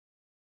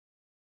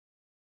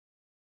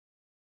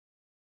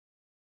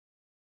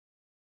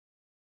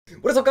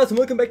What is up, guys, and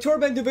welcome back to our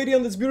brand new video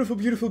on this beautiful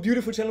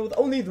channel with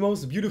only the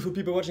most beautiful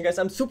people watching, guys.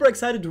 I'm super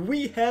excited.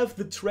 We have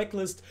the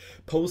Tracklist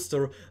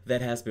poster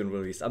that has been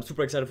released. I'm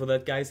super excited for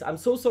that, guys. I'm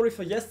so sorry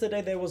for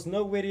yesterday. There was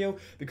no video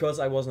because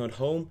I was not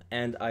home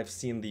and I've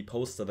seen the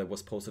poster that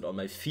was posted on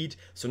my feed,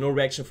 so no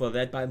reaction for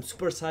that, but I'm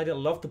super excited. I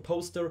love the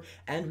poster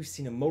and we've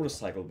seen a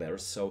motorcycle there,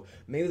 so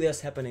maybe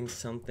there's happening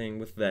something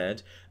with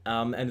that.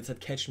 And it said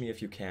catch me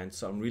if you can,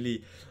 so I'm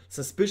really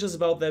suspicious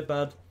about that,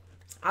 but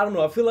I don't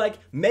know, I feel like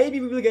maybe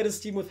we will get a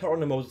steam with her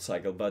on a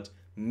motorcycle, but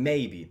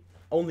maybe,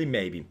 only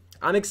maybe.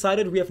 I'm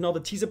excited. We have now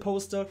the teaser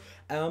poster.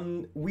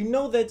 We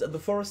know that the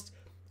first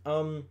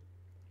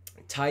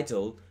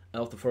title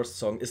of the first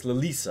song is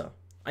Lalisa.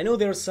 I know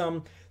there are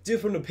some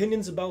different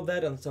opinions about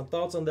that and some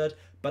thoughts on that,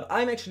 but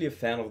I'm actually a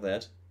fan of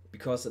that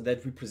because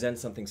that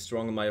represents something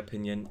strong in my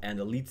opinion, and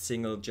a lead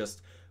single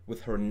just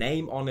with her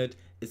name on it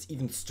is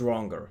even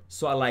stronger.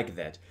 So I like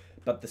that.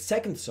 But the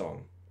second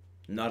song,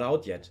 not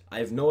out yet. I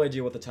have no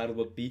idea what the title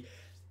would be.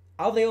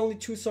 Are there only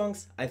 2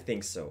 songs? I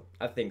think so.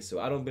 I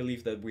don't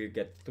believe that we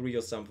get 3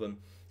 or something.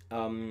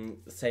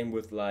 Same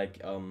with like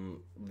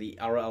the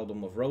our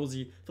album of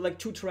Rosie. I feel like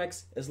 2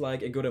 tracks is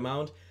like a good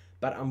amount,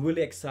 but I'm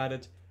really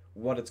excited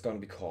what it's gonna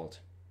be called.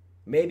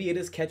 Maybe it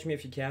is Catch Me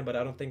If You Can, but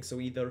I don't think so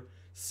either.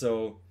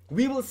 So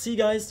we will see,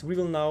 guys. We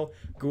will now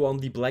go on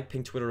the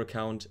Blackpink Twitter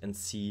account and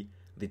see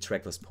the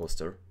Tracklist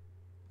poster.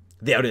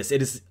 There it is.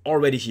 It is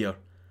already here.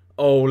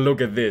 Oh, look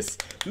at this.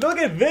 Look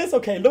at this.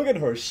 Okay, look at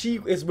her. She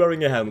is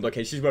wearing a helmet.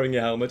 Okay, she's wearing a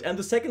helmet. And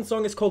the second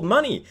song is called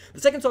Money. The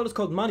second song is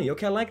called Money.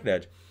 Okay, I like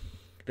that.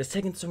 The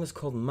second song is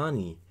called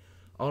Money.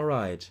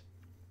 Alright.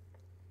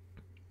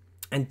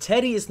 And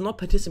Teddy is not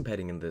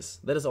participating in this.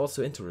 That is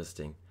also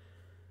interesting.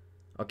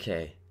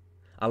 Okay.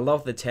 I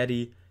love that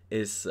Teddy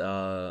is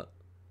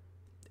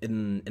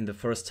in the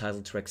first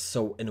title track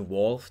so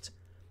involved.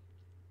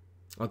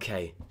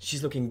 Okay,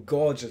 she's looking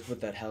gorgeous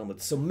with that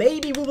helmet. So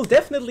maybe we will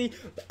definitely,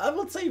 I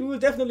would say we will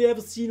definitely have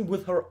a scene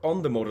with her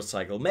on the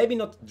motorcycle. Maybe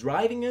not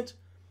driving it,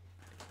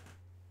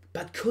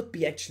 but could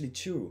be actually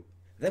too.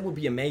 That would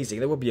be amazing.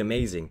 That would be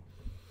amazing.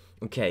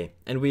 Okay,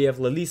 and we have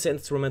Lalisa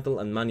instrumental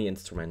and Money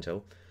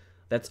instrumental.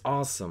 That's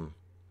awesome.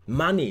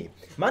 Money.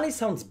 Money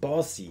sounds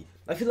bossy.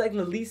 I feel like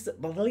Lalisa,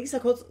 but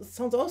Lalisa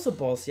sounds also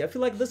bossy. I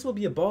feel like this will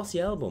be a bossy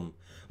album.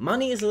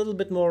 Money is a little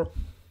bit more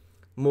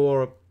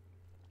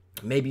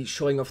maybe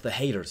showing off the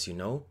haters, you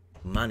know?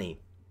 Money.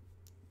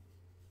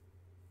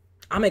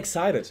 I'm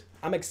excited.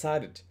 I'm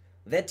excited.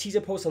 That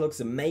teaser poster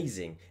looks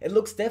amazing. It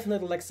looks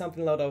definitely like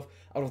something out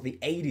of the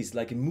 80s,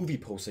 like a movie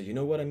poster, you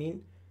know what I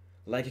mean?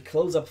 Like a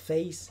close-up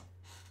face.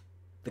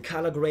 The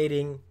color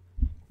grading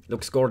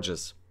looks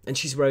gorgeous. And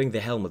she's wearing the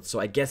helmet, so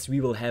I guess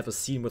we will have a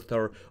scene with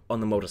her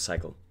on the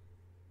motorcycle.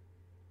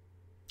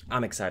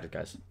 I'm excited,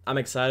 guys. I'm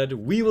excited.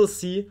 We will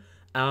see.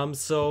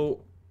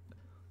 So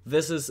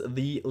this is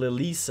the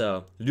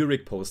Lalisa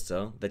lyric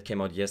poster that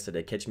came out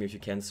yesterday, Catch Me If You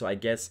Can. So I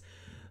guess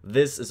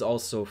this is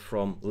also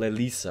from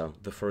Lalisa,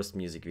 the first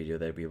music video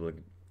that we will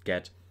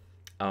get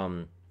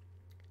a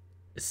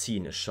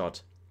scene, a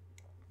shot.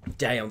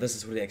 Damn, this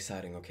is really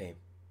exciting, okay.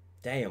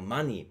 Damn,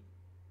 Money.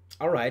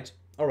 Alright,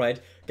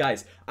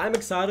 guys, I'm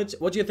excited.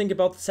 What do you think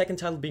about the second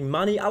title being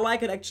Money? I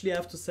like it, actually, I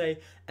have to say.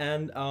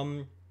 And,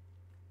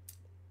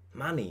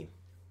 Money.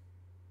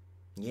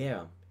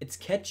 Yeah, it's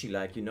catchy,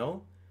 like, you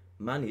know?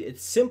 Money.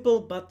 It's simple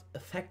but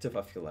effective,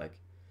 I feel like.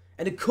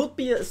 And it could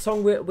be a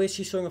song where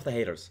she's showing off the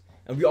haters.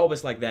 And we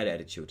always like that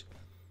attitude.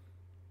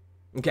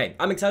 Okay,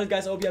 I'm excited,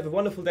 guys. I hope you have a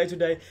wonderful day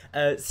today.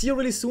 See you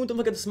really soon. Don't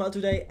forget to smile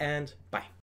today, and bye.